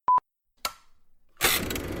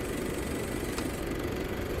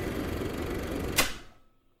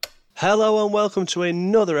Hello and welcome to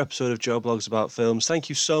another episode of Joe Blogs About Films. Thank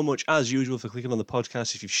you so much, as usual, for clicking on the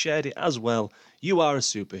podcast. If you've shared it as well, you are a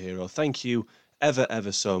superhero. Thank you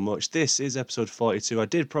ever so much. This is episode 42. I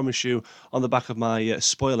did promise you on the back of my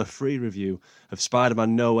spoiler-free review of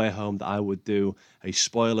Spider-Man No Way Home that I would do a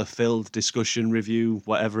spoiler-filled discussion review,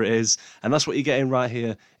 whatever it is. And that's what you're getting right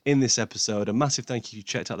here in this episode. A massive thank you if you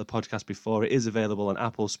checked out the podcast before. It is available on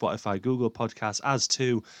Apple, Spotify, Google Podcasts, as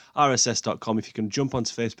to rss.com. If you can jump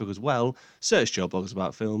onto Facebook as well, search Joe Blogs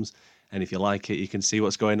About Films. And if you like it, you can see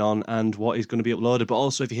what's going on and what is going to be uploaded. But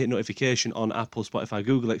also, if you hit notification on Apple, Spotify,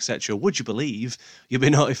 Google, etc., would you believe you'll be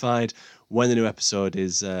notified when the new episode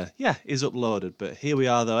is uploaded. But here we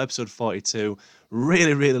are, though, episode 42.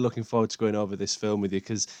 Really looking forward to going over this film with you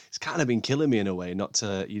because it's kind of been killing me in a way, not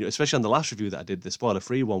to, especially on the last review that I did, the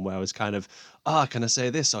spoiler-free one, where I was kind of, can I say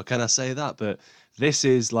this or can I say that? But this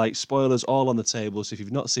is like spoilers all on the table. So if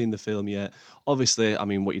you've not seen the film yet, obviously, I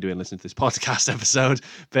mean, what you're doing listening to this podcast episode,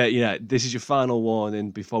 but yeah, this is your final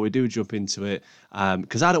warning before we do jump into it.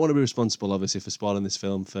 Because I don't want to be responsible, obviously, for spoiling this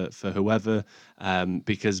film for whoever,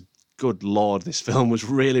 because good Lord, this film was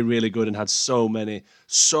really good and had so many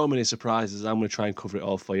surprises. I'm going to try and cover it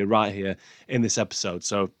all for you right here in this episode.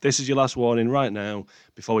 So this is your last warning right now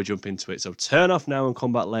before we jump into it. So turn off now and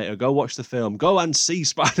come back later. Go watch the film. Go and see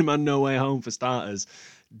Spider-Man No Way Home for starters.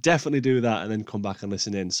 Definitely do that and then come back and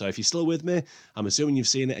listen in. So if you're still with me, I'm assuming you've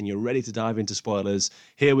seen it and you're ready to dive into spoilers.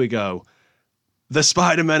 Here we go. The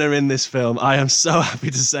Spider-Men are in this film. I am so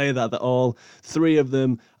happy to say that all three of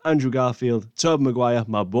them, Andrew Garfield, Tobey Maguire,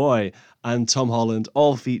 my boy, and Tom Holland,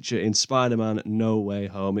 all feature in Spider-Man No Way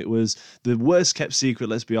Home. It was the worst kept secret,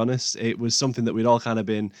 let's be honest. It was something that we'd all kind of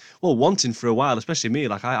been, wanting for a while, especially me.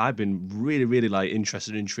 Like, I've been really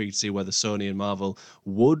interested and intrigued to see whether Sony and Marvel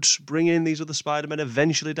would bring in these other Spider-Men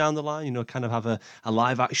eventually down the line, kind of have a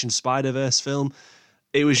live-action Spider-Verse film.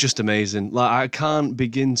 It was just amazing. Like, I can't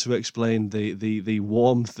begin to explain the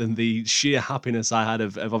warmth and the sheer happiness I had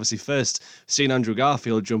of obviously first seeing Andrew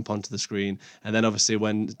Garfield jump onto the screen, and then obviously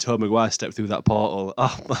when Tobey Maguire stepped through that portal.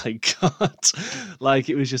 Oh my God. Like,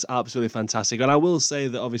 it was just absolutely fantastic. And I will say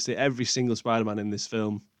that obviously every single Spider-Man in this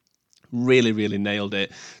film really nailed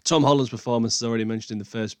it. Tom Holland's performance, as already mentioned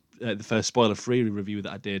in the first spoiler-free review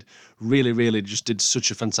that I did, really just did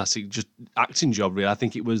such a fantastic just acting job, really. I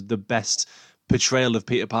think it was the best portrayal of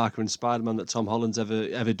Peter Parker and Spider-Man that Tom Holland's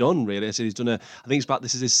ever done, really. I said he's done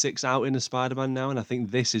this is his sixth outing as Spider-Man now, and I think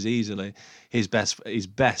this is easily his best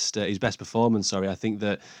performance. Sorry, I think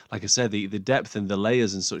that, like I said, the depth and the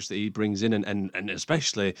layers and such that he brings in, and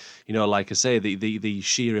especially, like I say, the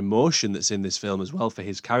sheer emotion that's in this film as well for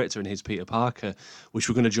his character and his Peter Parker, which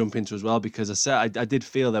we're going to jump into as well, because I did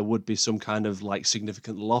feel there would be some kind of like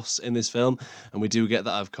significant loss in this film, and we do get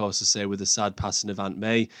that, of course, to say with the sad passing of Aunt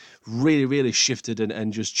May. Really shifted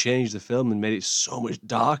and just changed the film and made it so much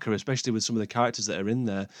darker, especially with some of the characters that are in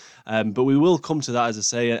there. But we will come to that, as I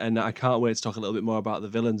say, and I can't wait to talk a little bit more about the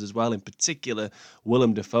villains as well, in particular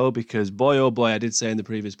Willem Dafoe, because boy, oh boy, I did say in the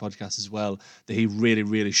previous podcast as well that he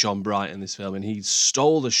really shone bright in this film, and he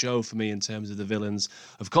stole the show for me in terms of the villains.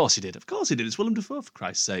 Of course he did. It's Willem Dafoe, for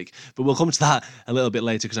Christ's sake. But we'll come to that a little bit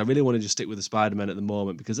later, because I really want to just stick with the Spider-Man at the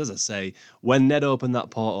moment, because as I say, when Ned opened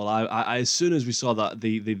that portal, I as soon as we saw that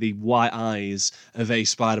the white eyes of a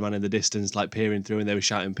Spider-Man in the distance, like peering through, and they were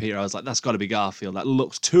shouting Peter, I was like, that's got to be Garfield. That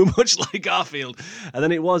looks too much like Garfield. And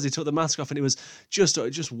then he took the mask off, and it was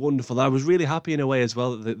just wonderful. I was really happy in a way as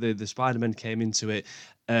well that the Spider-Man came into it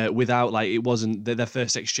without, like, it wasn't, their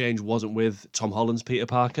first exchange wasn't with Tom Holland's Peter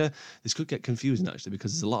Parker. This could get confusing, actually,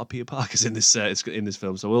 because there's a lot of Peter Parkers in this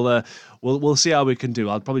film. So we'll see how we can do.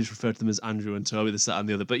 I'll probably just refer to them as Andrew and Toby, this, that, and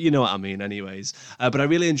the other, but you know what I mean anyways. But I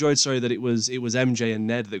really enjoyed, that it was MJ and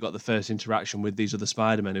Ned that got the first interaction with these other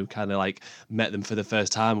Spider-Men, who kind of like met them for the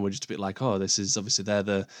first time and were just a bit like, oh, this is obviously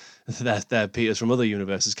they're Peters from other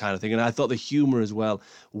universes kind of thing. And I thought the humor as well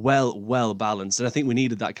balanced, and I think we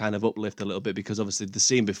needed that kind of uplift a little bit, because obviously the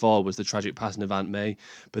scene before was the tragic passing of Aunt May,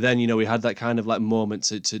 but then we had that kind of like moment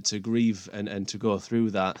to grieve and to go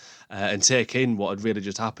through that and take in what had really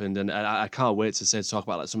just happened. And I can't wait to talk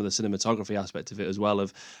about like some of the cinematography aspect of it as well,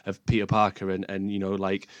 of Peter Parker and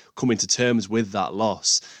like coming to terms with that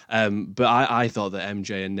loss. But I thought that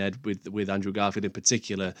MJ and Ned with Andrew Garfield in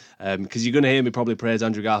particular, because you're going to hear me probably praise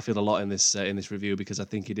Andrew Garfield a lot in this review, because I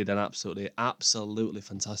think he did an absolutely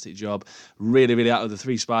fantastic job. Really out of the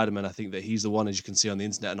three Spider-Men, I think that he's the one, as you can see on the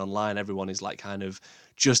internet and online, everyone is like kind of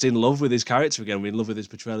just in love with his character again. We're in love with his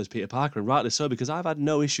portrayal as Peter Parker, and rightly so, because I've had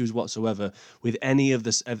no issues whatsoever with any of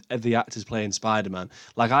the actors playing Spider-Man.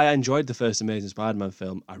 Like, I enjoyed the first Amazing Spider-Man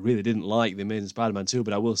film. I really didn't like the Amazing Spider-Man 2,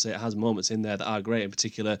 but I will say it has moments in there that are great. In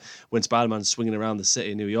particular, when Spider-Man's swinging around the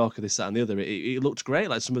city, New York, or this, that, and the other, it looked great.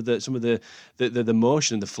 Like some of the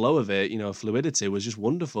motion and the flow of it, fluidity was just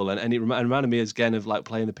wonderful, and it reminded me again of like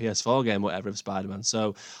playing the PS4 game, whatever, of Spider-Man.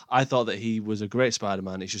 So I thought that he was a great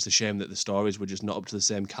Spider-Man. It's just a shame that the stories were just not up to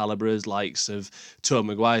the same caliber as likes of Tobey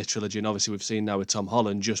Maguire's trilogy, and obviously we've seen now with Tom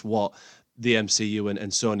Holland just what the MCU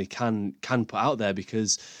and Sony can put out there,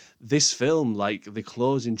 because this film, like the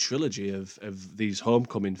closing trilogy of these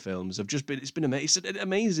Homecoming films, have just been, it's been amazing. It's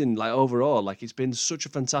amazing, like overall, like it's been such a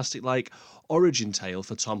fantastic like origin tale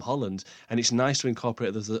for Tom Holland, and it's nice to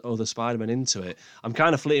incorporate the other Spider-Man into it. I'm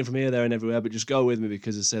kind of fleeting from here, there, and everywhere, but just go with me,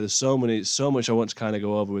 because I say there's so much I want to kind of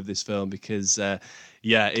go over with this film, because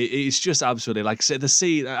yeah, it's just absolutely, like I said, the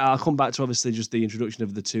scene, I'll come back to obviously just the introduction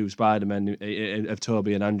of the two Spider-Men, of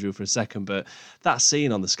Tobey and Andrew for a second, but that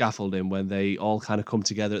scene on the scaffolding when they all kind of come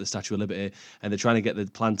together at the Statue of Liberty and they're trying to get the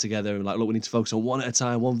plan together and like, look, we need to focus on one at a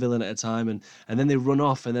time, one villain at a time, and then they run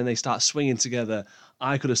off and then they start swinging together.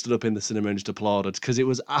 I could have stood up in the cinema and just applauded, because it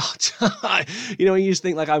was, when you just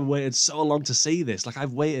think, like, I've waited so long to see this. Like,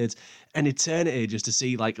 I've waited an eternity just to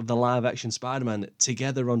see, like, the live-action Spider-Man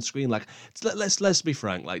together on screen. Like, let's be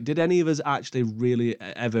frank. Like, did any of us actually really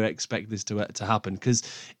ever expect this to happen? Because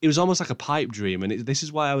it was almost like a pipe dream, and this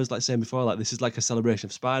is why I was, like, saying before, like, this is like a celebration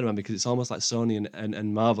of Spider-Man, because it's almost like Sony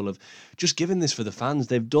and Marvel have just given this for the fans.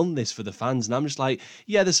 They've done this for the fans, and I'm just like,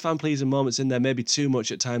 yeah, there's fan-pleasing moments in there, maybe too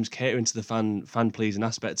much at times, catering to the fan-pleasing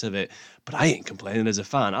aspect of it, but I ain't complaining as a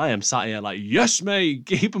fan. I am sat here like, yes, mate,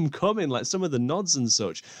 keep them coming. Like some of the nods and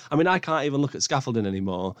such. I mean, I can't even look at scaffolding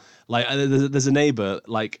anymore. Like, there's a neighbour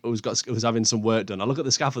like who's having some work done. I look at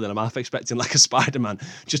the scaffolding, I'm half expecting like a Spider-Man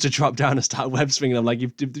just to drop down and start web swinging. I'm like,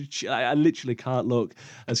 I literally can't look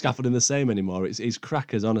at scaffolding the same anymore. It's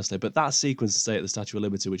crackers, honestly. But that sequence to stay at the Statue of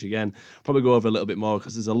Liberty, which again probably go over a little bit more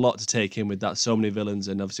because there's a lot to take in with that. So many villains,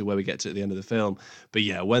 and obviously where we get to at the end of the film. But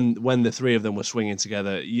yeah, when the three of them were swinging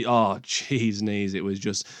together, oh jeez knees, it was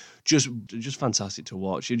just fantastic to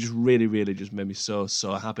watch. It just really just made me so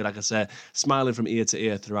happy. Like I said, smiling from ear to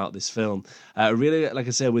ear throughout this film. Really, like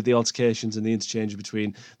I said, with the altercations and the interchange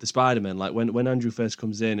between the Spider-Men, like when Andrew first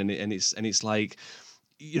comes in and it's like,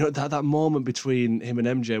 that moment between him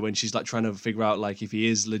and MJ when she's like trying to figure out like if he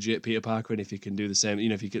is legit Peter Parker and if he can do the same,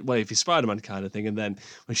 if he's Spider-Man kind of thing, and then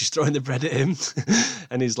when she's throwing the bread at him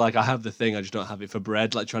and he's like, I have the thing, I just don't have it for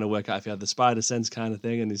bread, like trying to work out if he had the spider sense kind of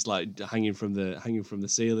thing, and he's like hanging from the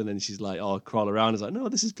ceiling, and she's like, oh, crawl around. He's like, no,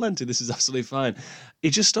 this is plenty, this is absolutely fine.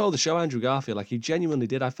 He just stole the show, Andrew Garfield. Like, he genuinely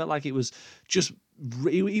did. I felt like it was just,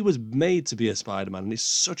 he was made to be a Spider-Man, and it's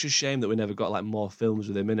such a shame that we never got like more films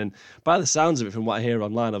with him in. And by the sounds of it, from what I hear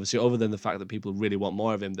online, obviously, other than the fact that people really want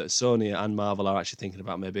more of him, that Sony and Marvel are actually thinking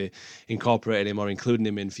about maybe incorporating him or including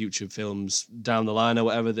him in future films down the line or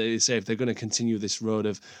whatever they say. If they're going to continue this road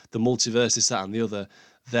of the multiverse, this, that, and the other,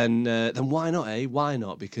 then why not, eh? Why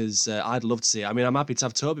not? Because I'd love to see it. I mean, I'm happy to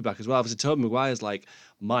have Tobey back as well. Obviously, Tobey Maguire's like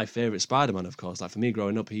my favourite Spider-Man, of course. Like, for me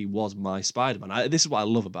growing up, he was my Spider-Man. This is what I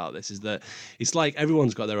love about this, is that it's like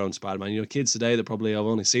everyone's got their own Spider-Man. Kids today that probably have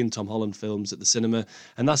only seen Tom Holland films at the cinema,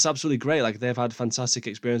 and that's absolutely great. Like, they've had fantastic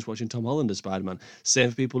experience watching Tom Holland as Spider-Man.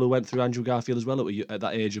 Same for people who went through Andrew Garfield as well at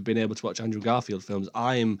that age of being able to watch Andrew Garfield films.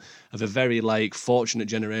 I'm of a very fortunate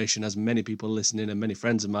generation, as many people listening and many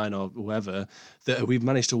friends of mine or whoever, that we've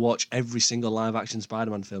managed to watch every single live-action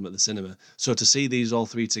Spider-Man film at the cinema. So to see these all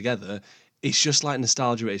three together, it's just like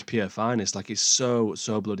nostalgia at its pure finest. Like, it's so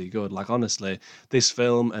bloody good. Like, honestly, this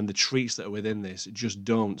film and the treats that are within this just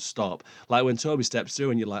don't stop. Like, when Tobey steps through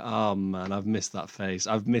and you're like, oh man, I've missed that face.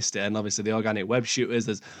 I've missed it. And obviously the organic web shooters,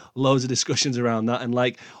 there's loads of discussions around that. And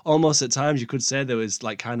like, almost at times you could say there was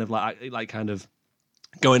kind of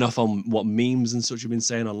going off on what memes and such have been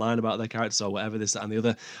saying online about their characters or whatever, this, that, and the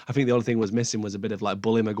other. I think the only thing was missing was a bit of like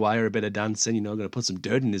Bully Maguire, a bit of dancing, going to put some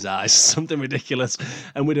dirt in his eyes, something ridiculous.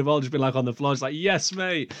 And we'd have all just been like on the floor, just like, yes,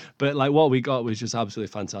 mate. But like what we got was just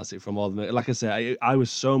absolutely fantastic from all of them. Like I say, I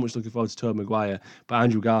was so much looking forward to Tobey Maguire, but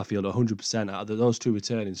Andrew Garfield, 100% out of those two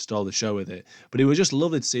returning, stole the show with it. But it was just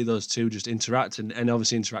lovely to see those two just interact and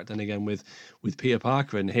obviously interact then again with Peter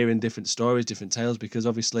Parker and hearing different stories, different tales, because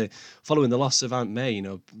obviously following the loss of Aunt May, you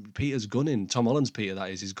know, Peter's gunning, Tom Holland's Peter, that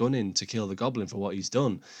is gunning to kill the Goblin for what he's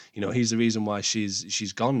done. You know, he's the reason why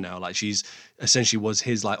she's gone now. Like, she's essentially was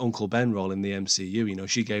his like Uncle Ben role in the MCU. You know,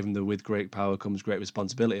 she gave him the "with great power comes great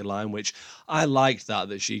responsibility" line, which I liked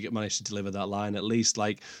that she managed to deliver that line. At least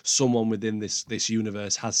like someone within this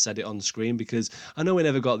universe has said it on screen, because I know we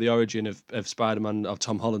never got the origin of Spider-Man, of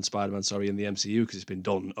Tom Holland's Spider-Man, sorry, in the MCU, because it's been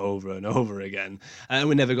done over and over again, and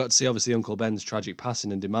we never got to see obviously Uncle Ben's tragic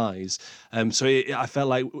passing and demise. I felt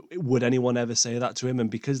like, would anyone ever say that to him? And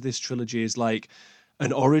because this trilogy is like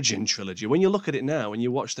an origin trilogy, when you look at it now, when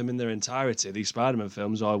you watch them in their entirety, these Spider-Man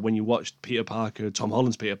films, or when you watch Peter Parker, Tom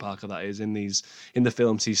Holland's Peter Parker, that is, in the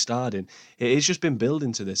films he's starred in, it has just been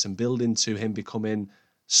building to this and building to him becoming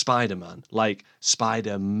Spider-Man, like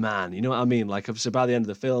Spider-Man, you know what I mean? Like, obviously by the end of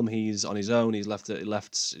the film, he's on his own. He's left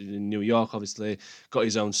in New York, obviously, got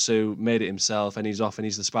his own suit, made it himself, and he's off, and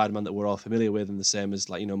he's the Spider-Man that we're all familiar with, and the same as,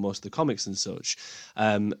 like, you know, most of the comics and such.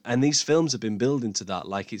 And these films have been building to that.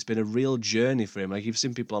 Like, it's been a real journey for him. Like, you've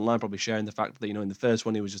seen people online probably sharing the fact that, you know, in the first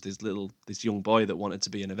one he was just this young boy that wanted to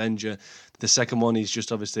be an Avenger. The second one, he's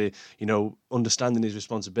just obviously, you know, understanding his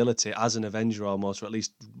responsibility as an Avenger almost, or at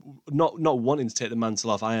least not wanting to take the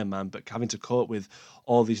mantle off Iron Man, but having to cope with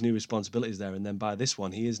all these new responsibilities there. And then by this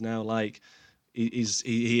one, he is now like, he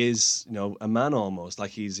is, you know, a man almost.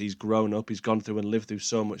 Like, he's grown up, he's gone through and lived through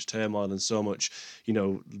so much turmoil and so much, you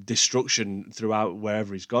know, destruction throughout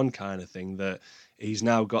wherever he's gone, kind of thing, that he's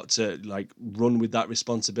now got to like run with that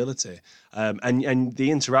responsibility. And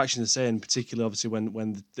the interaction, say, in particular, obviously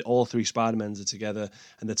when all three Spider-Mans are together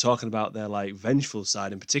and they're talking about their like vengeful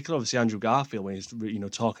side, in particular, obviously Andrew Garfield, when he's, you know,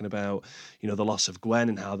 talking about, you know, the loss of Gwen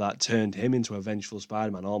and how that turned him into a vengeful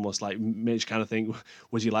Spider-Man, almost like Mitch kind of think,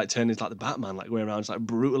 was he like turning into like the Batman, like going around just like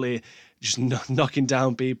brutally just knocking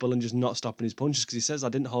down people and just not stopping his punches, because he says, I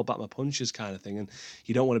didn't hold back my punches, kind of thing. And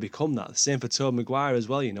you don't want to become that. The same for Tobey Maguire as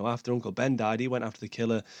well. You know, after Uncle Ben died, he went after the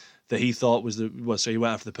killer that he thought was so he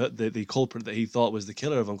went after the culprit that he thought was the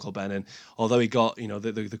killer of Uncle Ben. And although he got, you know,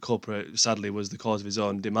 the culprit sadly was the cause of his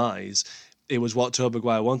own demise, it was what Tobey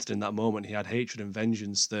Maguire wanted in that moment. He had hatred and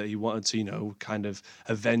vengeance, that he wanted to, you know, kind of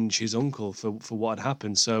avenge his uncle for what had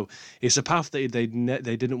happened. So it's a path that they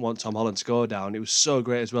didn't want Tom Holland to go down. It was so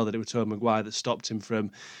great as well that it was Tobey Maguire that stopped him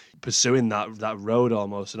from pursuing that road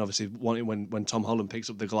almost. And obviously when Tom Holland picks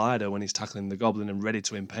up the glider, when he's tackling the Goblin and ready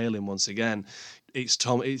to impale him once again, it's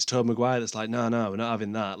Tobey Maguire that's like, no, we're not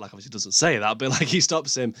having that. Like, obviously doesn't say that, but like he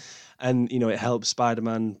stops him, and you know, it helps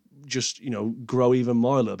Spider-Man just, you know, grow even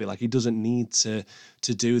more a little bit. Like, he doesn't need to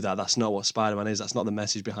do that. That's not what Spider-Man is. That's not the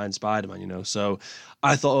message behind Spider-Man, you know. So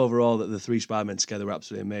I thought overall that the three Spider-Men together were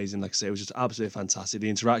absolutely amazing. Like I say, it was just absolutely fantastic. The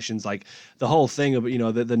interactions, like the whole thing of, you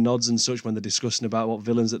know, the nods and such when they're discussing about what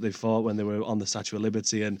villains that they fought when they were on the Statue of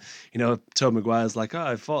Liberty. And, you know, Tobey Maguire's like, oh,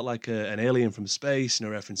 I fought like an alien from space, you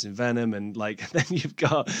know, referencing Venom. And like, then you've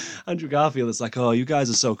got Andrew Garfield that's like, oh, you guys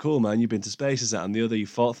are so cool, man. You've been to space, is that? And the other, you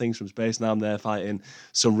fought things from space. Now I'm there fighting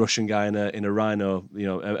some Russian guy in a rhino, you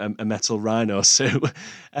know, a metal rhino suit.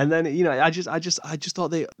 And then, you know, I just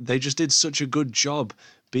thought they just did such a good job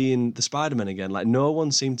being the Spider-Man again. Like, no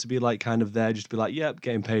one seemed to be like kind of there just to be like, yep,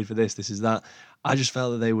 getting paid for this is that. I just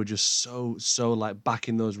felt that they were just so like back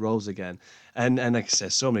in those roles again. And like I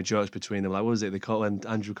said, so many jokes between them. Like, what was it they call when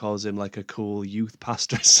Andrew calls him like a cool youth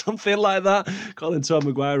pastor or something like that? Calling Tom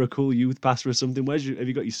Maguire a cool youth pastor or something. Have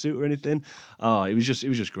you got your suit or anything? Oh, it was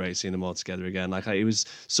just great seeing them all together again. Like, it was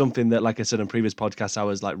something that, like I said on previous podcasts, I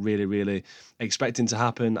was like really, really expecting to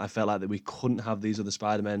happen. I felt like that we couldn't have these other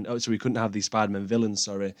Spider-Men. Oh, so we couldn't have these Spider-Man villains,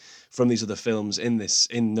 from these other films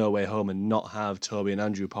in No Way Home and not have Tobey and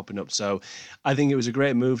Andrew popping up. So I think it was a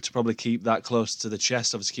great move to probably keep that close to the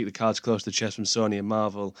chest, obviously keep the cards close to the chest from Sony and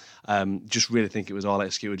Marvel. Just really think it was all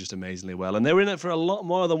executed just amazingly well. And they were in it for a lot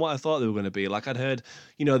more than what I thought they were going to be. Like, I'd heard,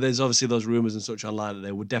 you know, there's obviously those rumours and such online that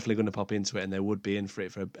they were definitely going to pop into it and they would be in for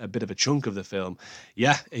it for a bit of a chunk of the film.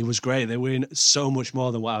 Yeah, it was great. They were in so much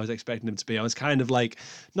more than what I was expecting them to be. I was kind of like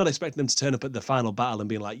not expecting them to turn up at the final battle and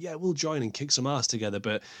be like, yeah, we'll join and kick some ass together,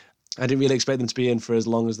 but I didn't really expect them to be in for as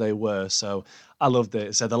long as they were, so I loved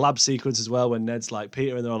it. So the lab sequence as well, when Ned's like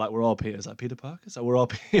Peter, and they're all like, we're all Peter. It's like, Peter Parker? It's like, we're all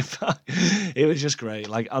Peter Parker. It was just great.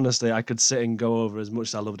 Like, honestly, I could sit and go over as much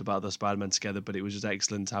as I loved about those Spider-Men together, but it was just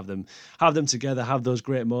excellent to have them together, have those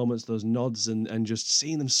great moments, those nods, and just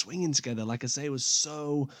seeing them swinging together. Like I say, it was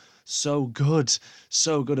so good,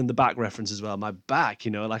 and the back reference as well. My back,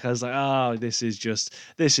 you know, like I was like, oh, this is just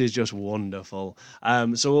wonderful.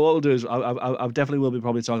 So what we'll do is I definitely will be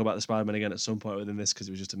probably talking about the Spider-Man again at some point within this, because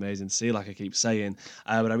it was just amazing to see, like I keep saying.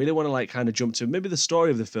 But I really want to like kind of jump to maybe the story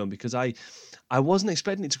of the film, because I I wasn't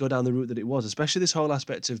expecting it to go down the route that it was, especially this whole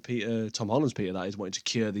aspect of Tom Holland's Peter, that is, wanting to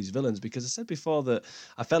cure these villains, because I said before that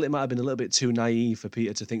I felt it might have been a little bit too naive for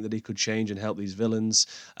Peter to think that he could change and help these villains.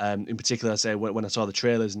 In particular, I say when I saw the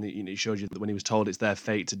trailers and it showed you that when he was told it's their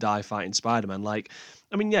fate to die fighting Spider-Man,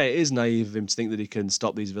 it is naive of him to think that he can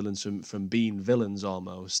stop these villains from being villains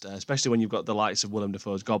almost, especially when you've got the likes of Willem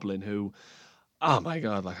Dafoe's Goblin, who, oh my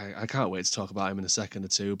God, I can't wait to talk about him in a second or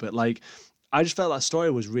two, but I just felt that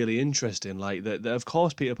story was really interesting. That of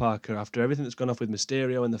course, Peter Parker, after everything that's gone off with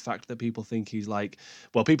Mysterio and the fact that people think he's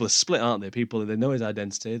people are split, aren't they? They know his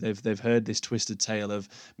identity. They've heard this twisted tale of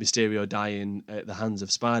Mysterio dying at the hands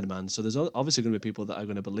of Spider-Man. So there's obviously going to be people that are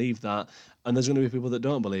going to believe that, and there's going to be people that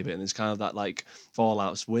don't believe it. And it's kind of that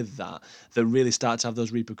fallouts with that really start to have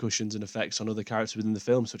those repercussions and effects on other characters within the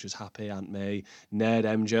film, such as Happy, Aunt May, Ned,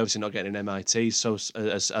 MJ, obviously not getting an MIT, so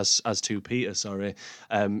as to Peter, sorry.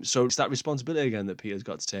 So it's that responsibility again that Peter's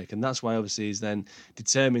got to take, and that's why obviously he's then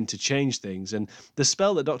determined to change things. And the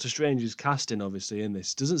spell that Doctor Strange is casting obviously in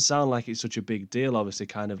this doesn't sound like it's such a big deal, obviously,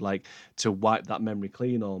 kind of to wipe that memory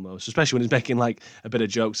clean almost, especially when he's making a bit of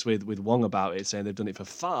jokes with Wong about it, saying they've done it for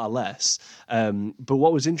far less. But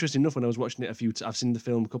what was interesting enough when I was watching it I've seen the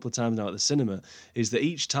film a couple of times now at the cinema, is that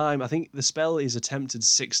each time I think the spell is attempted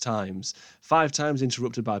 6 times, 5 times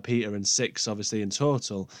interrupted by Peter and 6 obviously in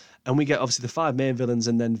total. And we get obviously the 5 main villains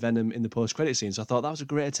and then Venom in the post-credit scene. So I thought that was a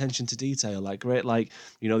great attention to detail.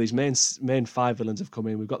 These main 5 villains have come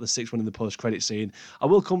in. We've got the 6th one in the post-credit scene. I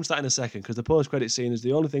will come to that in a second, because the post-credit scene is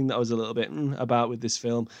the only thing that I was a little bit about with this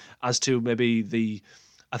film, as to maybe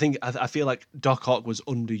I feel like Doc Ock was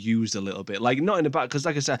underused a little bit. Not in the back, because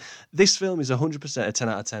like I said, this film is 100% a 10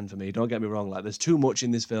 out of 10 for me. Don't get me wrong. There's too much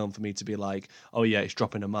in this film for me to be oh yeah, it's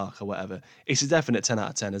dropping a mark or whatever. It's a definite 10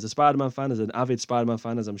 out of 10. As a Spider-Man fan, as an avid Spider-Man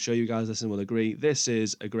fan, as I'm sure you guys listening will agree, this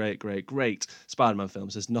is a great, great, great Spider-Man film.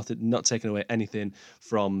 So there's not taking away anything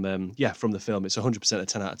from the film. It's 100% a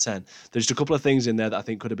 10 out of 10. There's just a couple of things in there that I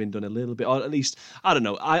think could have been done a little bit, or at least, I don't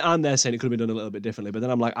know, I'm there saying it could have been done a little bit differently, but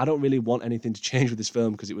then I'm I don't really want anything to change with this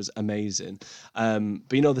film, because it was amazing. But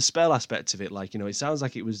the spell aspect of it, it sounds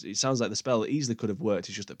like the spell easily could have worked.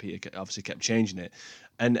 It's just that Peter obviously kept changing it.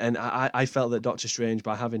 And I felt that Doctor Strange,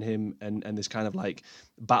 by having him and this kind of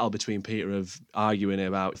battle between Peter of arguing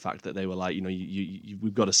about the fact that they were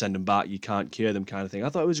we've got to send them back, you can't cure them kind of thing. I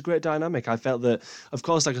thought it was a great dynamic. I felt that, of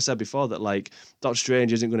course, like I said before, that Doctor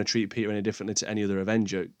Strange isn't going to treat Peter any differently to any other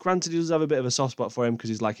Avenger. Granted, he does have a bit of a soft spot for him,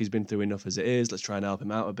 because he's been through enough as it is. Let's try and help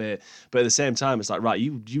him out a bit. But at the same time, it's right,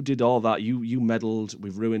 you did all that. You meddled.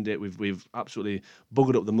 We've ruined it. We've absolutely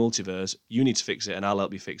buggered up the multiverse. You need to fix it, and I'll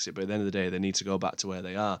help you fix it. But at the end of the day, they need to go back to where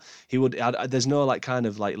they are. There's no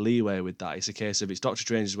leeway with that. It's a case of it's Doctor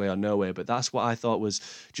Strange's way or no way. But that's what I thought was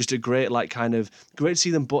just a great great to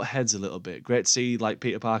see them butt heads a little bit. Great to see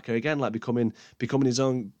Peter Parker again becoming his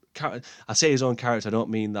own. I say his own character, I don't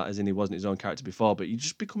mean that as in he wasn't his own character before, but you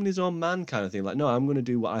just becoming his own man kind of thing. No, I'm going to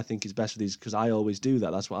do what I think is best for these, because I always do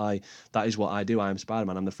that. That is what I do. I am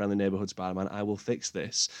Spider-Man. I'm the friendly neighborhood Spider-Man. I will fix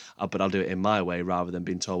this, but I'll do it in my way rather than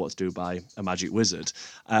being told what to do by a magic wizard.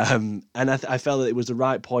 And I felt that it was the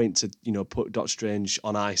right point to put Doctor Strange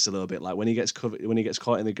on ice a little bit. When he gets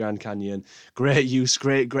caught in the Grand Canyon, great use,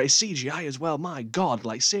 great CGI as well. My God,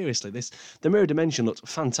 seriously, the Mirror Dimension looked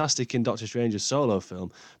fantastic in Doctor Strange's solo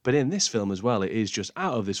film. But in this film as well, it is just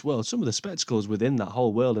out of this world. Some of the spectacles within that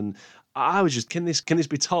whole world, and I was just, can this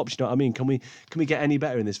be topped? You know what I mean? Can we get any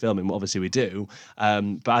better in this film? And obviously we do.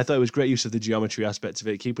 But I thought it was great use of the geometry aspect of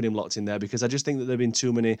it, keeping him locked in there, because I just think that there've been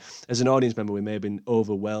too many. As an audience member, we may have been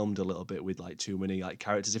overwhelmed a little bit with too many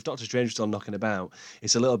characters. If Doctor Strange was still knocking about,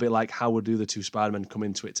 it's a little bit how would do the 2 Spider-Men come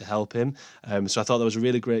into it to help him? So I thought that was a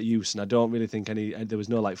really great use, and I don't really think there was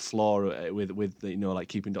no flaw with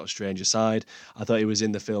keeping Doctor Strange aside. I thought he was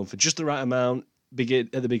in the film for just the right amount.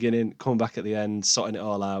 At the beginning, coming back at the end, sorting it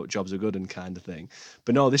all out, jobs are good and kind of thing.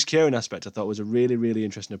 But no, this curing aspect I thought was a really, really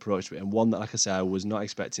interesting approach to it, and one that, like I say, I was not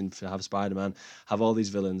expecting to have Spider-Man have all these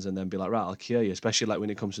villains and then be right, I'll cure you, especially when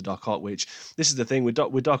it comes to Doc Ock, which this is the thing with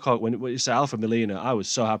Doc Ock, when you say Alfred Molina, I was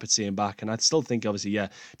so happy to see him back, and I still think, obviously,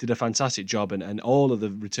 did a fantastic job, and all of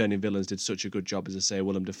the returning villains did such a good job, as I say,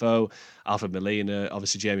 Willem Dafoe, Alfred Molina,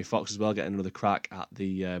 obviously Jamie Foxx as well, getting another crack at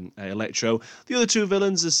the Electro. The other 2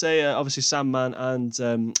 villains, as I say, obviously Sandman and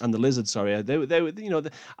the Lizard, sorry, they were,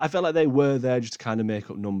 I felt like they were there just to kind of make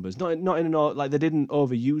up numbers. Not in an like they didn't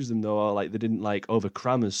overuse them though, or like they didn't like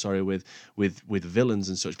overcram us, sorry, with villains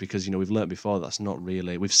and such, because we've learnt before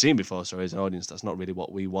we've seen before, sorry, as an audience, that's not really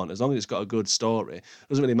what we want. As long as it's got a good story, it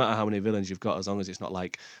doesn't really matter how many villains you've got, as long as it's not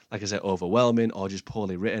like I said, overwhelming or just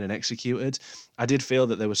poorly written and executed. I did feel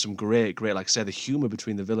that there was some great, like I said, the humor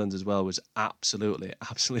between the villains as well was absolutely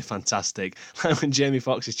fantastic. Like when Jamie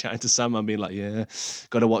Foxx is chatting to Sandman, being like, "Yeah,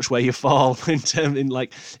 gotta watch where you fall," in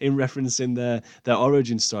referencing their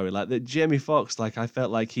origin story. Like that, Jamie Foxx, like I felt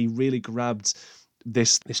like he really grabbed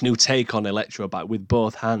this new take on Electro back with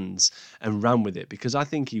both hands and ran with it, because I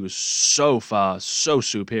think he was so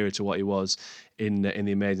superior to what he was in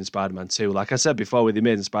the Amazing Spider-Man 2. Like I said before, with the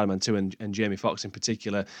Amazing Spider-Man 2 and Jamie Foxx in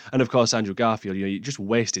particular, and of course Andrew Garfield, you're just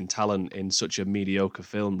wasting talent in such a mediocre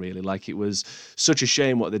film, really. Like, it was such a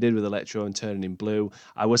shame what they did with Electro and turning him blue.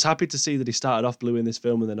 I was happy to see that he started off blue in this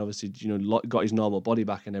film, and then obviously got his normal body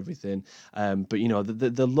back and everything. But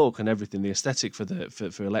the look and everything, the aesthetic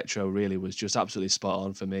for Electro really was just absolutely spot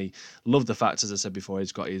on for me. Love the fact, as I said before,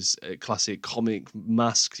 he's got his classic comic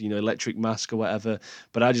mask, electric mask or whatever.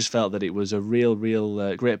 But I just felt that it was a real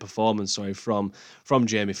great performance, from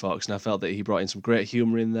Jamie Foxx, and I felt that he brought in some great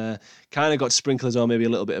humour in there. Kind of got to sprinkle as well maybe a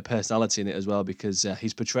little bit of personality in it as well, because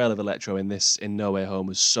his portrayal of Electro in No Way Home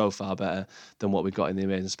was so far better than what we got in the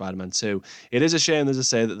Amazing Spider-Man 2. It is a shame, as I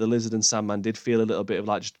say, that the Lizard and Sandman did feel a little bit of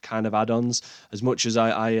like just kind of add-ons. As much as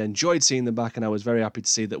I enjoyed seeing them back, and I was very happy to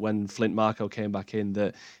see that when Flint Marko came back in,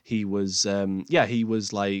 that he was he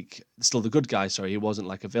was like still the good guy. Sorry, he wasn't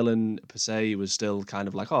like a villain per se. He was still kind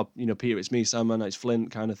of like, oh, Peter, it's me, Sandman, it's Flint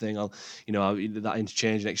kind of thing. That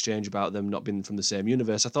interchange and exchange about them not being from the same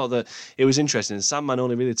universe. I thought that it was interesting. And Sandman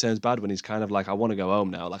only really turns bad when he's kind of like, I want to go home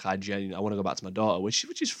now. Like I want to go back to my daughter, which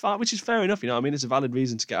is fair enough. It's a valid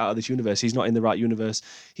reason to get out of this universe. He's not in the right universe.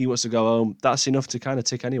 He wants to go home. That's enough to kind of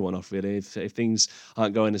tick anyone off, really. If things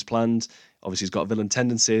aren't going as planned, obviously he's got villain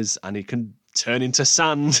tendencies, and he can turn into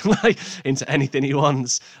sand, like into anything he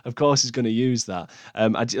wants. Of course, he's going to use that.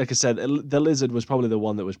 Like I said, the Lizard was probably the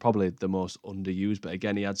one that was probably the most underused. But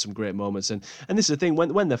again, he had some great moments. And this is the thing,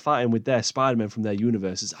 when they're fighting with their Spider-Man from their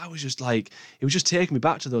universes, I was just like, it was just taking me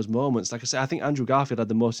back to those moments. Like I said, I think Andrew Garfield had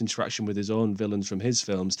the most interaction with his own villains from his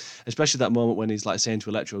films, especially that moment when he's like saying to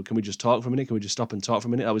Electro, "Can we just talk for a minute? Can we just stop and talk for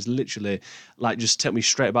a minute?" I was literally like, just took me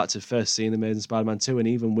straight back to first seeing Amazing Spider-Man 2, and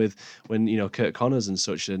even with when Kurt Connors and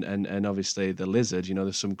such, and obviously the Lizard,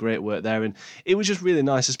 there's some great work there, and it was just really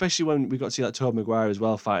nice, especially when we got to see like Tobey Maguire as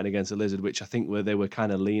well fighting against the Lizard, which I think they were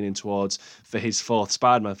kind of leaning towards for his fourth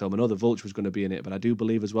Spider-Man film. I know the Vulture was going to be in it, but I do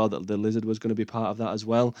believe as well that the Lizard was going to be part of that as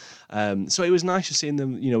well. So it was nice just seeing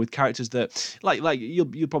them, with characters that like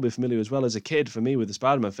you're probably familiar as well as a kid. For me, with the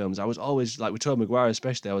Spider-Man films, I was always like, with Tobey Maguire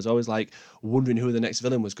especially, I was always like wondering who the next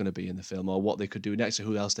villain was going to be in the film, or what they could do next, or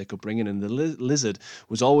who else they could bring in. And the Lizard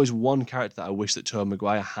was always one character that I wish that Tobey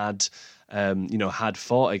Maguire had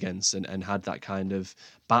fought against and had that kind of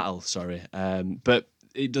battle. But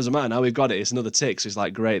it doesn't matter now. We've got it. It's another tick. So it's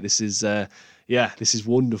like, great. This is this is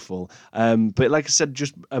wonderful. But like I said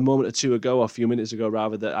just a moment or two ago, or a few minutes ago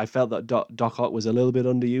rather, that I felt that Doc Ock was a little bit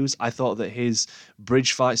underused. I thought that his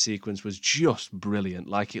bridge fight sequence was just brilliant.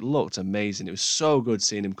 Like, it looked amazing. It was so good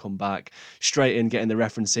seeing him come back straight in, getting the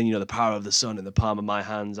reference in, the power of the sun in the palm of my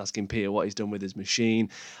hands, asking Peter what he's done with his machine.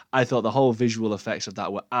 I thought the whole visual effects of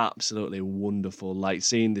that were absolutely wonderful. Like,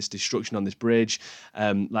 seeing this destruction on this bridge,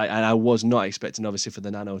 and I was not expecting, obviously, for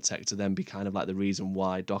the nanotech to then be kind of like the reason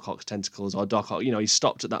why Doc Ock's tentacles, or Doc Ock, he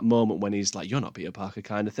stopped at that moment when he's like, "You're not Peter Parker,"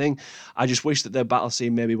 kind of thing. I just wish that their battle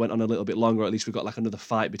scene maybe went on a little bit longer, or at least we got like another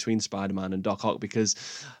fight between Spider-Man and Doc Ock, because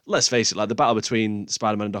let's face it, like the battle between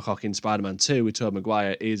Spider-Man and Doc Ock in Spider-Man 2 with Tobey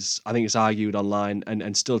Maguire is, I think it's argued online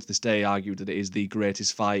and still to this day argued that it is the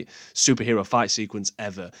greatest superhero fight sequence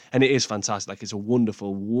ever. And it is fantastic. Like, it's a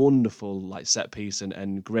wonderful, wonderful like set piece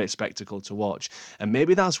and great spectacle to watch. And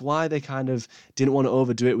maybe that's why they kind of didn't want to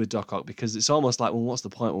overdo it with Doc Ock, because it's almost like, well, what's the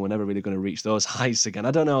point when we're never really going to reach those heights again?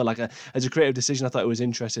 I don't know. Like, as a creative decision, I thought it was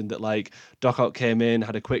interesting that like Doc Ock came in,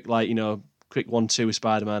 had a quick quick 1-2 with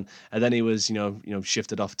Spider-Man, and then he was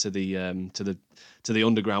shifted off to the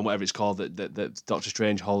underground, whatever it's called, that Doctor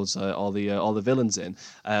Strange holds all the villains in.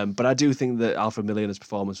 But I do think that Alfred Molina's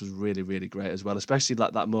performance was really, really great as well, especially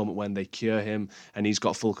like that moment when they cure him and he's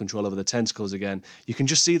got full control over the tentacles again. You can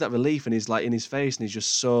just see that relief, and he's like in his face, and he's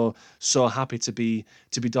just so happy to be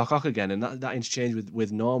Doc Ock again. And that interchange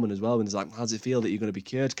with Norman as well, when he's like, "How does it feel that you're going to be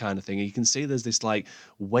cured?" kind of thing. And you can see there's this like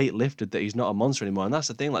weight lifted, that he's not a monster anymore. And that's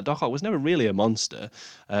the thing, like Doc Ock was never really a monster.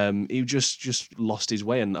 He just lost his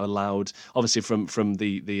way and allowed, obviously from from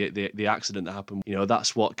the accident that happened. You know,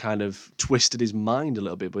 that's what kind of twisted his mind a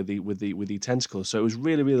little bit with the tentacles. So it was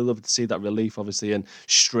really, really lovely to see that relief, obviously, and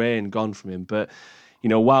strain gone from him. But you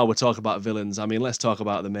know, while we're talking about villains, I mean, let's talk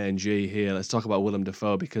about the main G here. Let's talk about Willem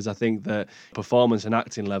Dafoe, because I think that performance and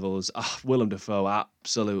acting levels, Willem Dafoe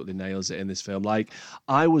absolutely nails it in this film. Like,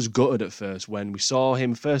 I was gutted at first when we saw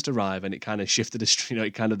him first arrive and it kind of shifted,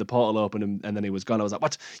 it kind of the portal opened and then he was gone. I was like,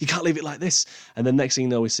 what? You can't leave it like this. And then next thing you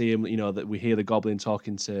know, we see him, you know, that we hear the Goblin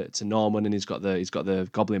talking to Norman, and he's got the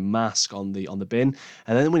Goblin mask on the bin.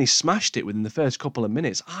 And then when he smashed it within the first couple of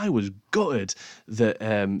minutes, I was gutted that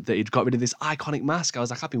he'd got rid of this iconic mask. I was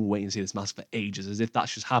like, I've been waiting to see this mask for ages, as if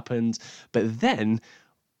that's just happened. But then,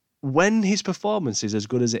 when his performance is as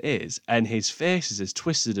good as it is, and his face is as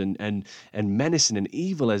twisted and menacing and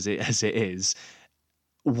evil as it is,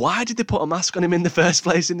 why did they put a mask on him in the first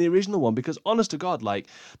place in the original one? Because honest to God, like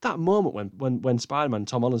that moment when Spider-Man,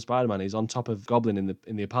 Tom Holland Spider-Man, is on top of Goblin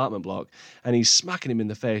in the apartment block and he's smacking him in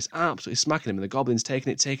the face, absolutely smacking him, and the Goblin's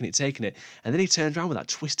taking it, and then he turns around with that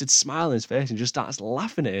twisted smile on his face and just starts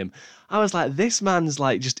laughing at him. I was like, this man's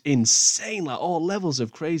like just insane, like all levels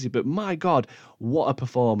of crazy, but my God, what a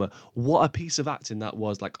performer, what a piece of acting that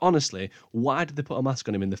was. Like, honestly, why did they put a mask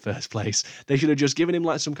on him in the first place? They should have just given him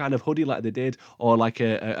like some kind of hoodie like they did, or like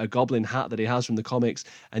a Goblin hat that he has from the comics,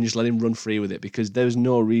 and just let him run free with it, because there's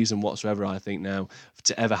no reason whatsoever, I think now,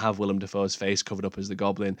 to ever have Willem Dafoe's face covered up as the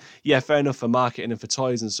Goblin. Yeah, fair enough for marketing and for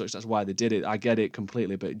toys and such, that's why they did it, I get it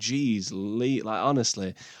completely, but geez, like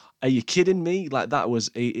honestly, are you kidding me? Like, that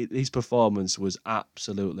was, his performance was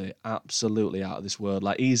absolutely out of this world.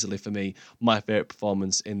 Like, easily for me, my favourite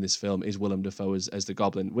performance in this film is Willem Dafoe as the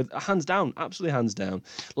Goblin, with hands down, absolutely hands down.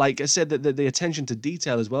 Like I said, the attention to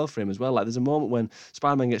detail as well for him as well. Like, there's a moment when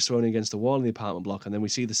Spider-Man gets thrown against the wall in the apartment block, and then we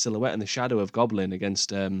see the silhouette and the shadow of Goblin against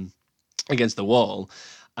the wall.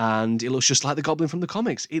 And it looks just like the Goblin from the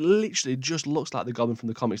comics. It literally just looks like the Goblin from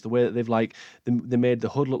the comics. The way that they've they made the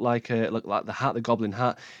hood look like the hat, the Goblin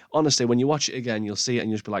hat. Honestly, when you watch it again, you'll see it and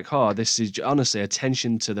you'll just be like, oh, this is honestly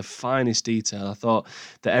attention to the finest detail. I thought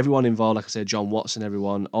that everyone involved, like I said, John Watson,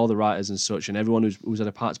 everyone, all the writers and such, and everyone who's had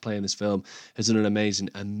a part to play in this film has done an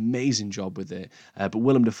amazing job with it. But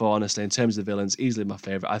Willem Dafoe, honestly, in terms of the villains, easily my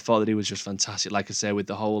favourite. I thought that he was just fantastic. Like I say, with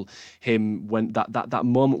the whole him when that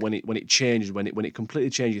moment when it changes, when it completely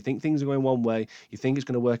changes. You think things are going one way. You think it's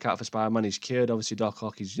going to work out for Spider-Man. He's cured, obviously, Doc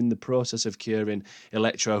Ock. He's in the process of curing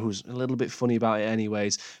Electro, who's a little bit funny about it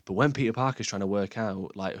anyways. But when Peter Parker's trying to work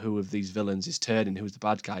out like who of these villains is turning, who's the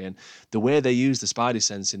bad guy, and the way they use the Spidey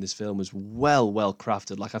sense in this film was well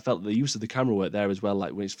crafted. Like, I felt the use of the camera work there as well.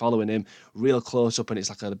 Like when it's following him real close up, and it's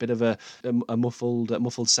like a bit of a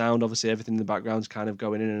muffled sound. Obviously, everything in the background's kind of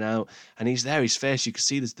going in and out, and he's there. His face, you can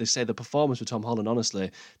see this. They say the performance with Tom Holland,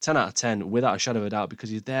 honestly, 10 out of 10 without a shadow of a doubt,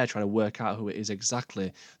 because he's there trying to work out who it is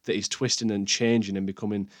exactly that he's twisting and changing and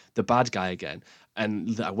becoming the bad guy again.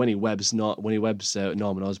 And when he webs Norman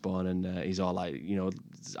Osborn, and he's all like, you know,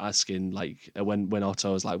 asking like when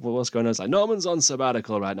Otto's like, well, what's going on? It's like, Norman's on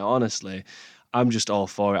sabbatical right now. Honestly, I'm just all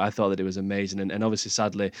for it. I thought that it was amazing. And obviously,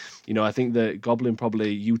 sadly, you know, I think that Goblin probably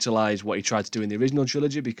utilised what he tried to do in the original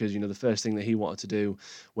trilogy, because, you know, the first thing that he wanted to do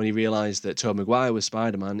when he realised that Tobey Maguire was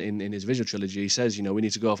Spider-Man in his original trilogy, he says, you know, we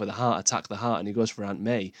need to go for the heart, attack the heart, and he goes for Aunt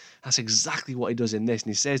May. That's exactly what he does in this.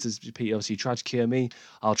 And he says to Peter, obviously, you tried to cure me,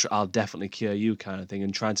 I'll definitely cure you, kind of thing,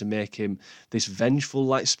 and trying to make him this vengeful,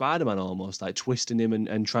 like Spider-Man almost, like twisting him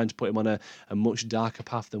and trying to put him on a much darker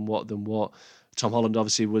path than what Tom Holland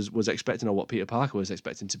obviously was expecting, or what Peter Parker was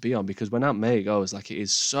expecting to be on. Because when Aunt May goes, like, it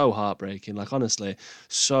is so heartbreaking. Like, honestly,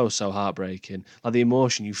 so heartbreaking. Like, the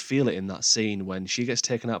emotion, you feel it in that scene when she gets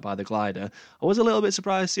taken out by the glider. I was a little bit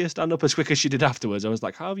surprised to see her stand up as quick as she did afterwards. I was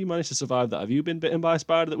like, how have you managed to survive that? Have you been bitten by a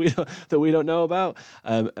spider that we don't know about?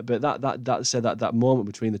 But that moment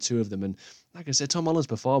between the two of them, and like I said, Tom Holland's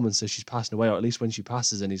performance as she's passing away, or at least when she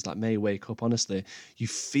passes and he's like, May, wake up, honestly, you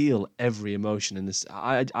feel every emotion in this.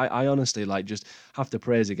 I honestly, like, just have to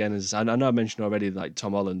praise again, as I know I mentioned already, like,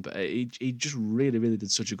 Tom Holland, but he just really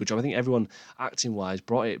did such a good job. I think everyone, acting-wise,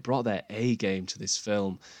 brought their A game to this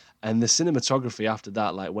film. And the cinematography after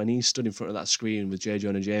that, like, when he stood in front of that screen with J.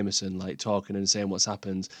 Jonah Jameson, like, talking and saying what's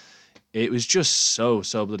happened, it was just so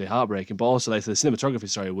bloody heartbreaking. But also, like, the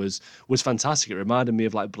cinematography, was fantastic. It reminded me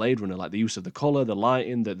of, like, Blade Runner, like the use of the colour, the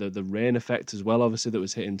lighting, the rain effect as well, obviously, that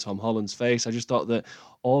was hitting Tom Holland's face. I just thought that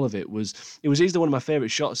all of it was easily one of my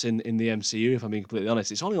favourite shots in the MCU, if I'm being completely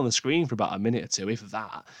honest. It's only on the screen for about a minute or two, if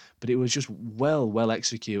that, but it was just well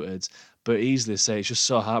executed. but easily say it's just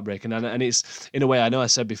so heartbreaking. And it's, in a way, I know I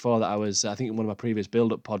said before that I think in one of my previous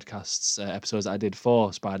build-up podcasts episodes that I did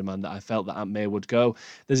for Spider-Man, that I felt that Aunt May would go.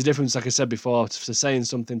 There's a difference, like I said before, to saying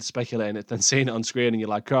something, to speculating it, then seeing it on screen and you're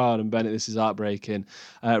like, oh, and Bennett, this is heartbreaking.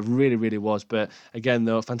 Really, really was. But again,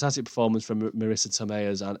 though, fantastic performance from Marissa Tomei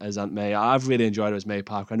as Aunt May. I've really enjoyed her as May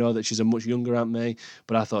Parker. I know that she's a much younger Aunt May,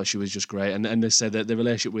 but I thought she was just great. And they said that the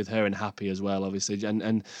relationship with her and Happy as well, obviously.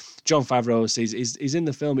 And Jon Favreau, he's in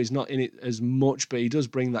the film. He's not in it as much, but he does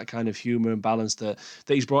bring that kind of humour and balance that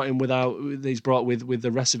he's brought in he's brought with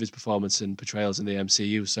the rest of his performance and portrayals in the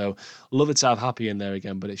MCU. So love it to have Happy in there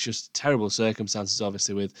again, but it's just terrible circumstances,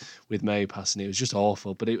 obviously, with May passing. It was just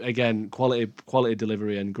awful. But again, quality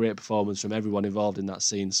delivery and great performance from everyone involved in that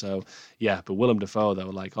scene. So yeah, but Willem Dafoe though,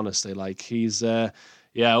 like honestly, like he's up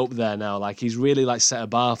there now. Like he's really like set a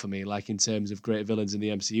bar for me, like in terms of great villains in the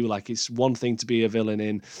MCU. Like it's one thing to be a villain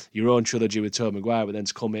in your own trilogy with Tobey Maguire, but then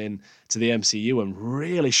to come in to the MCU and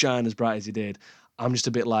really shine as bright as he did. I'm just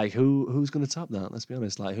a bit like, who's going to top that? Let's be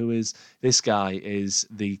honest. Like, who is this guy? Is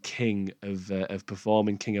the king of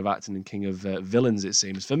performing, king of acting, and king of villains? It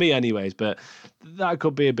seems for me, anyways. But that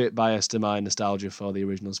could be a bit biased to my nostalgia for the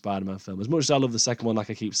original Spider-Man film. As much as I love the second one,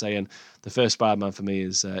 like I keep saying, the first Spider-Man for me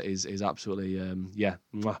is absolutely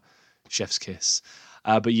mwah, chef's kiss.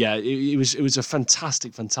 But yeah, it was a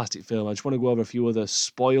fantastic film. I just want to go over a few other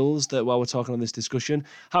spoils that while we're talking on this discussion.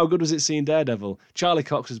 How good was it seeing Daredevil? Charlie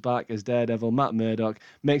Cox was back as Daredevil. Matt Murdock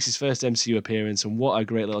makes his first MCU appearance, and what a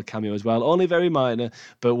great little cameo as well. Only very minor,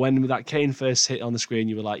 but when that cane first hit on the screen,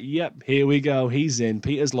 you were like, yep, here we go. He's in.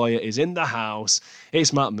 Peter's lawyer is in the house.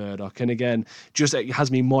 It's Matt Murdock. And again, just it has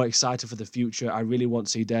me more excited for the future. I really want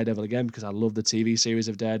to see Daredevil again because I love the TV series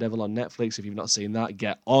of Daredevil on Netflix. If you've not seen that,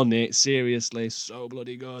 get on it. Seriously, so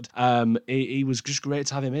bloody good. He was just great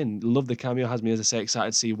to have him in. Love the cameo. Has me, as I say,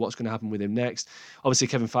 excited to see what's going to happen with him next. Obviously,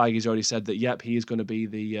 Kevin Feige's already said that, yep, he is going to be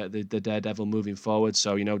the Daredevil moving forward.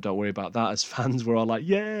 So, don't worry about that. As fans, we're all like,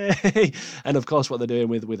 yay! And of course, what they're doing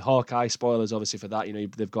with Hawkeye, spoilers obviously for that.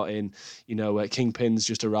 They've got in, Kingpin's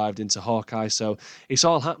just arrived into Hawkeye. So it's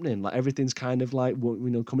all happening. Like everything's kind of like,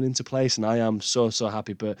 coming into place. And I am so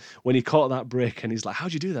happy. But when he caught that brick and he's like,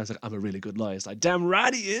 how'd you do that? I was like, I'm a really good lawyer. It's like, damn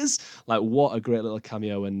right he is. Like, what a great little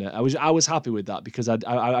cameo. And I was happy with that because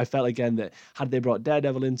I felt again that had they brought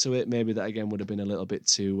Daredevil into it, maybe that again would have been a little bit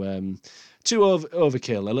too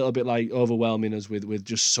overkill, a little bit like overwhelming us with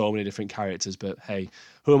just so many different characters. But hey,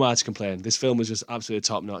 who am I to complain? This film was just absolutely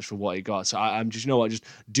top notch for what it got. So I'm just, just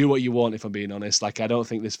do what you want if I'm being honest. Like I don't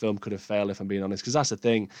think this film could have failed if I'm being honest, because that's the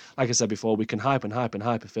thing. Like I said before, we can hype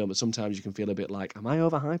a film, but sometimes you can feel a bit like, am I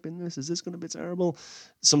overhyping this? Is this going to be terrible?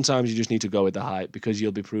 Sometimes you just need to go with the hype because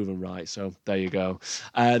you'll be proven right. So there you go.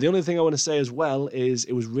 The only thing I want to say as well is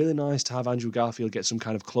it was really nice to have Andrew Garfield get some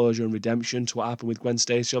kind of closure and redemption to what happened with Gwen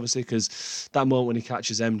Stacy, obviously, because that moment when he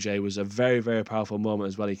catches MJ was a very, very powerful moment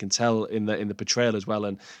as well. You can tell in the portrayal as well.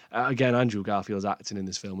 And again, Andrew Garfield's acting in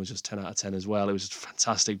this film was just 10 out of 10 as well. It was just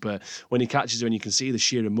fantastic. But when he catches her and you can see the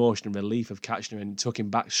sheer emotion and relief of catching her, and it took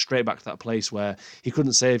him straight back to that place where he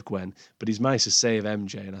couldn't save Gwen, but he's managed to save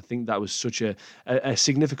MJ. And I think that was such a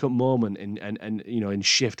significant moment in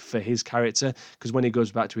shift for his character, because when he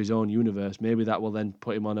goes back to his own universe, maybe that will then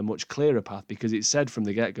put him on a much clearer path, because it said from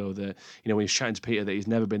the get-go that, when he's chatting to Peter, that he's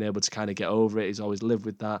never been able to kind of get over it. He's always lived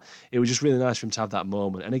with that. It was just really nice for him to have that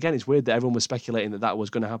moment. And again, it's weird that everyone was speculating that was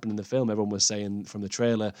going to happen in the film. Everyone was saying from the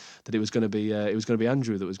trailer that it was going to be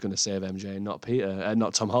Andrew that was going to save MJ, not Peter,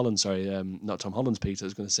 not Tom Holland. Sorry, not Tom Holland's Peter that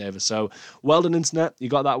was going to save her. So well done, internet. You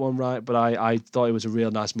got that one right. But I thought it was a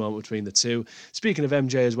real nice moment between the two. Speaking of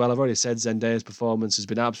MJ as well, I've already said Zendaya's performance has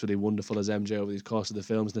been absolutely wonderful as MJ over the course of the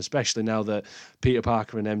films, and especially now that Peter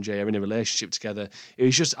Parker and MJ are in a relationship together. It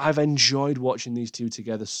was just, I've enjoyed watching these two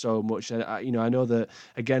together so much. And I know that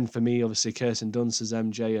again for me, obviously Kirsten Dunst as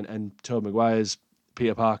MJ and Tobey Maguire's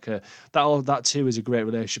Peter Parker, that too is a great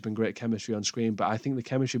relationship and great chemistry on screen. But I think the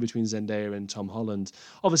chemistry between Zendaya and Tom Holland,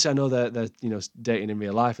 obviously I know they're dating in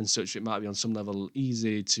real life and such, it might be on some level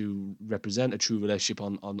easy to represent a true relationship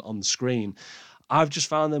on the screen. I've just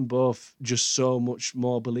found them both just so much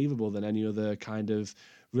more believable than any other kind of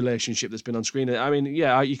relationship that's been on screen. I mean,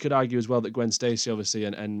 yeah, you could argue as well that Gwen Stacy, obviously,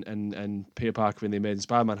 and Peter Parker in The Amazing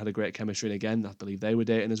Spider-Man had a great chemistry, and again, I believe they were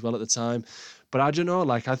dating as well at the time. But I don't know,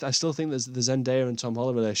 like, I still think the Zendaya and Tom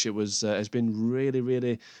Holland relationship has been really,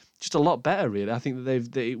 really just a lot better, really. I think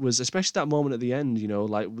that it was, especially that moment at the end, you know,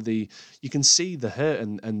 like you can see the hurt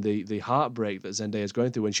and the heartbreak that Zendaya's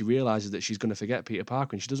going through when she realizes that she's going to forget Peter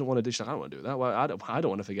Parker, and she doesn't want to do. She's like, I don't want to do that. Well, I don't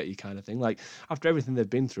want to forget you, kind of thing. Like, after everything they've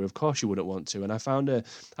been through, of course you wouldn't want to. And I found a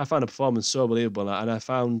performance so believable, and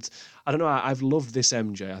I don't know, I've loved this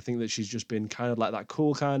MJ. I think that she's just been kind of like that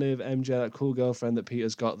cool kind of MJ, that cool girlfriend that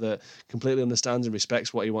Peter's got, that completely understands and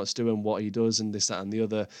respects what he wants to do and what he does and this, that, and the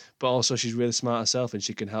other. But also she's really smart herself, and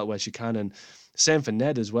she can help where she can. And same for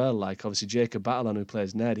Ned as well. Like, obviously Jacob Batalon, who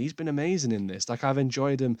plays Ned, he's been amazing in this. Like, I've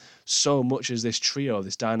enjoyed him so much as this trio,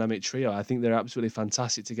 this dynamic trio. I think they're absolutely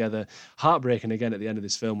fantastic together. Heartbreaking again at the end of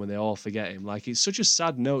this film when they all forget him. Like, it's such a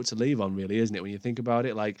sad note to leave on, really, isn't it, when you think about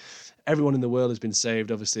it? Like, everyone in the world has been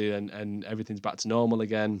saved, obviously, and everything's back to normal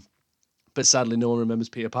again. But sadly, no one remembers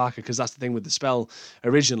Peter Parker, because that's the thing with the spell.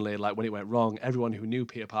 Originally, like, when it went wrong, everyone who knew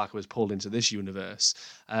Peter Parker was pulled into this universe.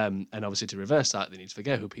 And obviously, to reverse that, they need to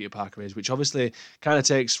forget who Peter Parker is, which obviously kind of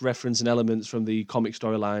takes reference and elements from the comic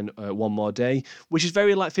storyline One More Day, which is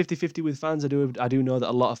very like 50-50 with fans. I do know that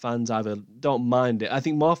a lot of fans either don't mind it. I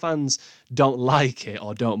think more fans don't like it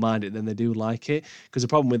or don't mind it than they do like it, because the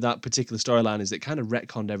problem with that particular storyline is it kind of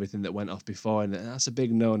retconned everything that went off before, and that's a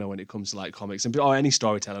big no-no when it comes to like comics or any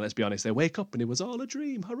storytelling. Let's be honest, they wake up and it was all a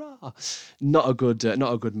dream, hurrah! Not a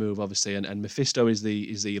good move, obviously. And Mephisto is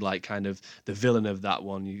the like kind of the villain of that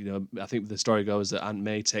one. You know, I think the story goes that Aunt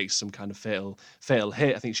May takes some kind of fatal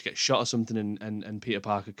hit. I think she gets shot or something, and Peter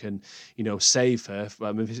Parker can, you know, save her.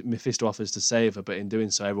 Mephisto offers to save her, but in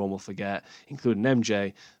doing so, everyone will forget, including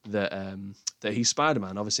MJ, that he's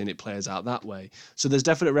Spider-Man, obviously, and it plays out that way. So there's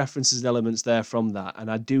definite references and elements there from that,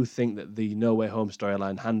 and I do think that the No Way Home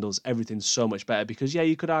storyline handles everything so much better, because, yeah,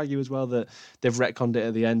 you could argue as well that they've retconned it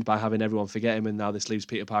at the end by having everyone forget him, and now this leaves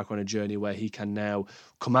Peter Parker on a journey where he can now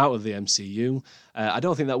come out of the MCU. I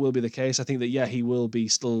don't think that will be the case. I think that, yeah, he will be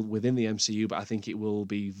still within the MCU, but I think it will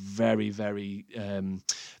be very, very,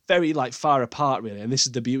 very like far apart, really. And this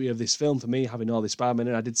is the beauty of this film for me, having all this Spider-Man.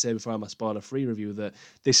 And I did say before in my spoiler-free review that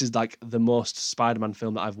this is like the most Spider-Man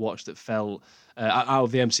film that I've watched that felt out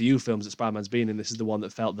of the MCU films that Spider-Man's been in, this is the one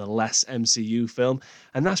that felt the less MCU film.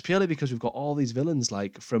 And that's purely because we've got all these villains,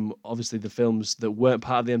 like, from obviously the films that weren't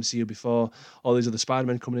part of the MCU before, all these other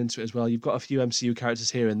Spider-Men coming into it as well. You've got a few MCU characters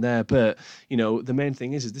here and there, but, you know, the main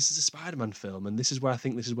thing is this is a Spider-Man film, and this is where I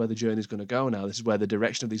think this is where the journey is going to go now. This is where the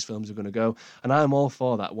direction of these films are going to go, and I'm all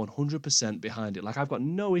for that, 100% behind it. Like, I've got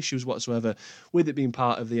no issues whatsoever with it being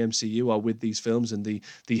part of the MCU or with these films and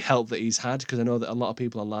the help that he's had, because I know that a lot of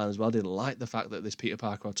people online as well didn't like the fact that this Peter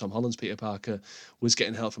Parker, or Tom Holland's Peter Parker, was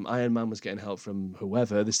getting help from Iron Man, was getting help from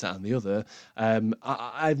whoever, this, that, and the other.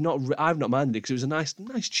 I've not minded it, because it was a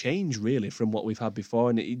nice change, really, from what we've had before,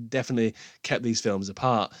 and it definitely kept these films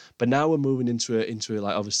apart. But now we're moving into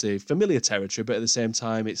like, obviously familiar territory, but at the same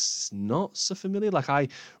time it's not so familiar. Like, I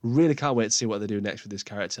really can't wait to see what they do next with this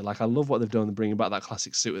character. Like, I love what they've done, bringing back that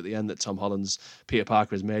classic suit at the end that Tom Holland's Peter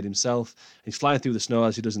Parker has made himself. He's flying through the snow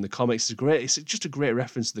as he does in the comics. It's just a great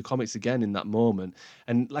reference to the comics again in that moment.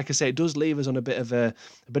 And like I say, it does leave us on a bit of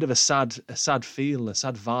a sad feel, a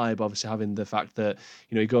sad vibe, obviously, having the fact that,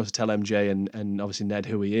 you know, he goes to tell MJ and obviously Ned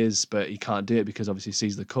who he is, but he can't do it because obviously he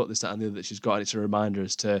sees the cut, this, that, and the other that she's got, and it's a reminder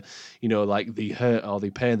as to, you know, like the hurt or the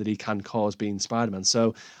pain that he can cause being Spider-Man.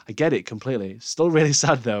 So I get it completely. Still really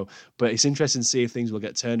sad though, but it's interesting to see if things will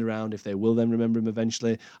get turned around, if they will then remember him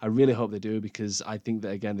eventually. I really hope they do, because I think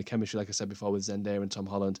that, again, the chemistry, like I said before, with Zendaya and Tom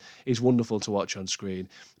Holland is wonderful to watch on screen.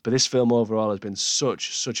 But this film overall has been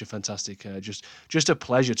such a fantastic, just a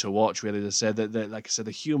pleasure to watch, really. To say that, like I said,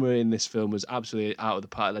 the humor in this film was absolutely out of the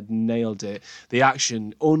park. They nailed it. The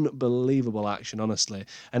action, unbelievable action, honestly.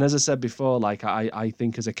 And as I said before, like, I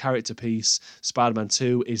think as a character piece, Spider-Man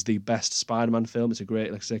 2 is the best Spider-Man film. It's a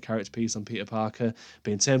great, like I say, character piece on Peter Parker.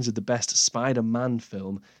 But in terms of the best Spider-Man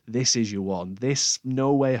film, this is your one. This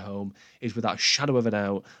No Way Home is, without a shadow of a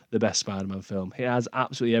doubt, the best Spider-Man film. It has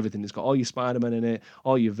absolutely everything. It's got all your Spider-Man in it,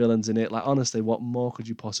 all your villains in it. Like, honestly, what more could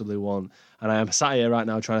you possibly want? And I am sat here right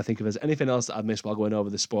now trying to think if there's anything else that I've missed while going over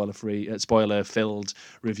the spoiler-filled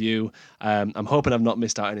review. I'm hoping I've not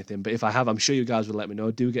missed out anything, but if I have, I'm sure you guys will let me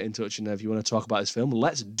know. Do get in touch, and if you want to talk about this film,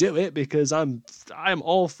 let's do it, because I am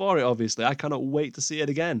all for it, obviously. I cannot wait to see it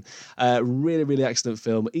again. Really, really excellent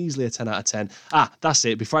film. Easily a 10 out of 10. That's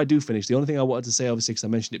it. Before I do finish, the only thing I wanted to say, obviously, because I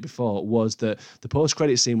mentioned it before, was that the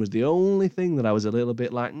post-credit scene was the only thing that I was a little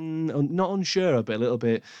bit like, not unsure, but a little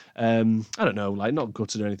bit I don't know, like not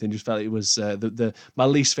gutted or anything. Just felt it was my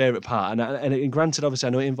least favorite part. And granted, obviously, I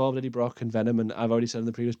know it involved Eddie Brock and Venom, and I've already said in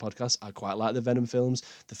the previous podcast, I quite like the Venom films.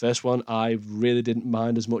 The first one, I really didn't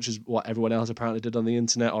mind as much as what everyone else apparently did on the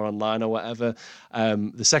internet or online or whatever.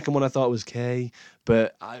 The second one I thought was okay,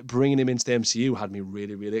 but bringing him into the MCU had me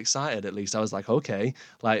really, really excited. At least I was like, okay,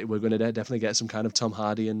 like we're going to definitely get some kind of Tom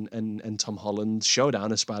Hardy and Tom Holland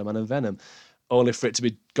showdown as Spider-Man and Venom, only for it to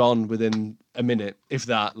be gone within a minute, if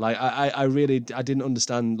that. Like, I really didn't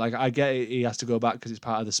understand. Like, I get it, he has to go back because it's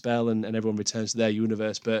part of the spell and everyone returns to their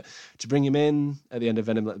universe, but to bring him in at the end of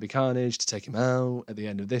Venom Let There Be Carnage, to take him out at the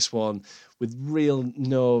end of this one with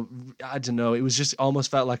I don't know, it was just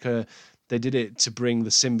almost felt like they did it to bring the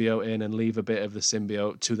symbiote in and leave a bit of the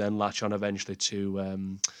symbiote to then latch on eventually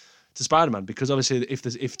to Spider-Man, because obviously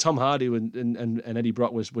if Tom Hardy and Eddie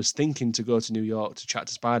Brock was thinking to go to New York to chat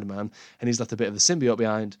to Spider-Man and he's left a bit of the symbiote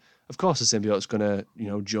behind, of course the symbiote's going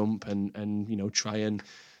to jump and try and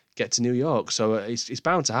get to New York. So it's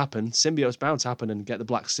bound to happen. Symbiote's bound to happen and get the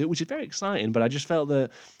black suit, which is very exciting. But I just felt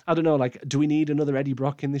that, I don't know, like, do we need another Eddie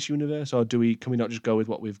Brock in this universe, or can we not just go with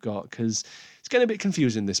what we've got? Because it's getting a bit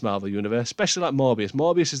confusing, this Marvel universe, especially like Morbius.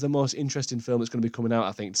 Morbius is the most interesting film that's going to be coming out,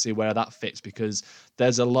 I think, to see where that fits, because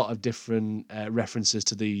there's a lot of different references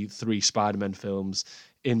to the 3 Spider-Man films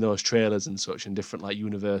in those trailers and such, in different like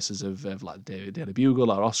universes of like Daily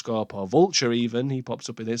Bugle or Oscorp or Vulture even, he pops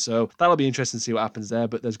up in it. So that'll be interesting to see what happens there,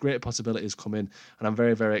 but there's great possibilities coming and I'm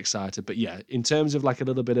very, very excited. But yeah, in terms of like a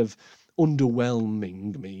little bit of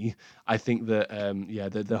underwhelming me, I think that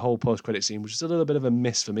the whole post-credit scene was just a little bit of a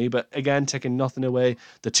miss for me, but again, taking nothing away,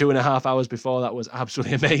 the 2.5 hours before that was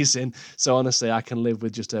absolutely amazing. So honestly, I can live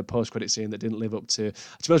with just a post-credit scene that didn't live up to,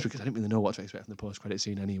 I suppose because I didn't really know what to expect from the post-credit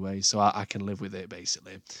scene anyway, so I can live with it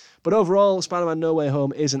basically. But overall, Spider-Man No Way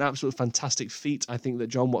Home is an absolute fantastic feat. I think that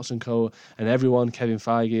John Watson Co. and everyone, Kevin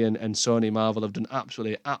Feige and Sony Marvel, have done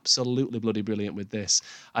absolutely bloody brilliant with this.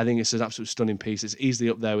 I think it's an absolute stunning piece. It's easily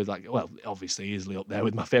up there with obviously easily up there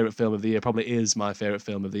with my favourite film of the year. Probably is my favourite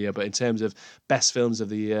film of the year. But in terms of best films of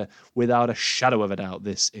the year, without a shadow of a doubt,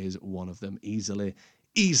 this is one of them easily.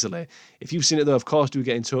 If you've seen it though, of course, do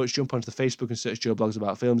get in touch. Jump onto the Facebook and search Joe Blogs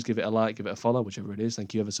About Films. Give it a like, give it a follow, whichever it is.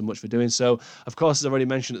 Thank you ever so much for doing so. Of course, as I've already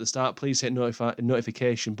mentioned at the start, please hit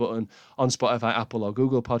notification button on Spotify, Apple or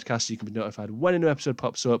Google Podcasts so you can be notified when a new episode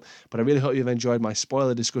pops up. But I really hope you've enjoyed my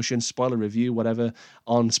spoiler discussion, spoiler review, whatever,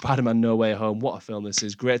 on Spider-Man No Way Home. What a film this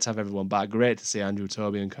is. Great to have everyone back. Great to see Andrew,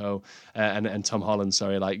 Toby and co. And Tom Holland,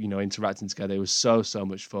 interacting together. It was so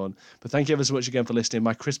much fun. But thank you ever so much again for listening.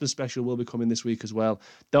 My Christmas special will be coming this week as well.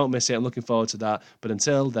 Don't miss it. I'm looking forward to that. But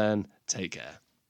until then, take care.